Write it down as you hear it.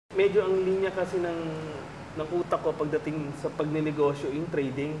medyo ang linya kasi ng utak ko pagdating sa pagnenegosyo, yung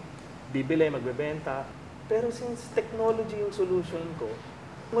trading, bibili, magbebenta. Pero since technology yung solution ko,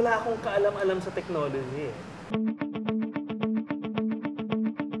 wala akong kaalam-alam sa technology eh.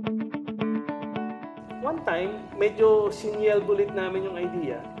 One time, medyo sinyelbulit namin yung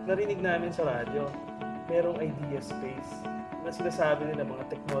idea, narinig namin sa radyo. Merong idea space na sinasabi nila mga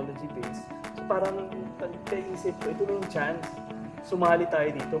technology based. So parang nagkaisip ko, ito na yung chance. Sumali tayo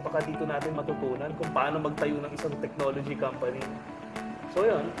dito, baka dito natin matutunan kung paano magtayo ng isang technology company. So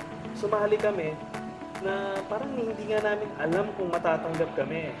yun, sumali kami na parang hindi nga namin alam kung matatanggap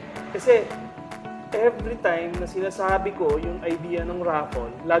kami. Kasi every time na sinasabi ko yung idea ng raffle,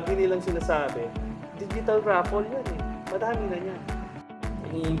 lagi nilang sinasabi, digital raffle yan eh. Madami na yan.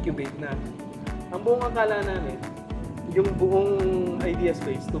 I-incubate na. Ang buong akala namin, yung buong idea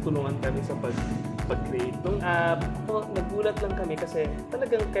space, tutulungan kami sa pag-create ng app. Nagulat lang kami kasi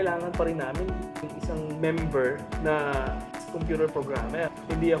talagang kailangan pa rin namin yung isang member na computer programmer.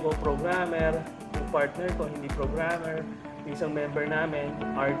 Hindi ako programmer, yung partner ko hindi programmer, yung isang member namin,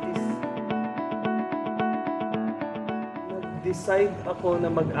 artist. Nag-decide ako na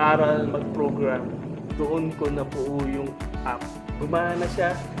mag-aral, mag-program. Doon ko nabuo yung app. Gumana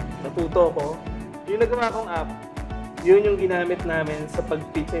siya, natuto ko. Yung nagawa kong app, yun yung ginamit namin sa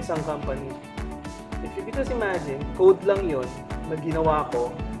pag-pitch sa isang company. If you just imagine, code lang yun na ginawa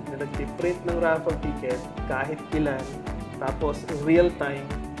ko na nag-print ng raffle ticket kahit ilan. Tapos real-time,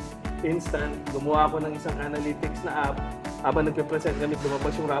 instant, gumawa ko ng isang analytics na app. Habang nagpe-present kami,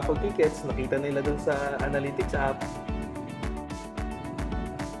 lumabas yung raffle tickets, nakita nila dun sa analytics app.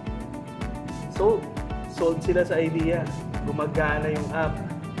 So, sold sila sa idea. Gumagana yung app.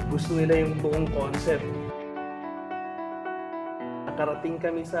 Gusto nila yung buong concept. Nakarating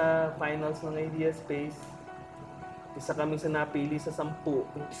kami sa finals ng Idea Space. Isa kami sa napili sa 10.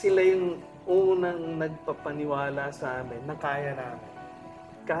 Sila yung unang nagpapaniwala sa amin na kaya namin.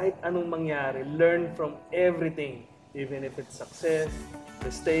 Kahit anong mangyari, learn from everything. Even if it's success,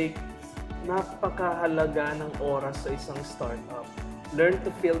 mistake. Napakahalaga ng oras sa isang startup. Learn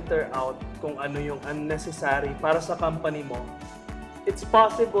to filter out kung ano yung unnecessary para sa company mo. It's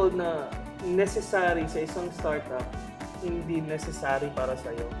possible na necessary sa isang startup, hindi necessary para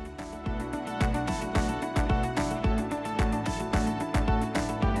sa'yo.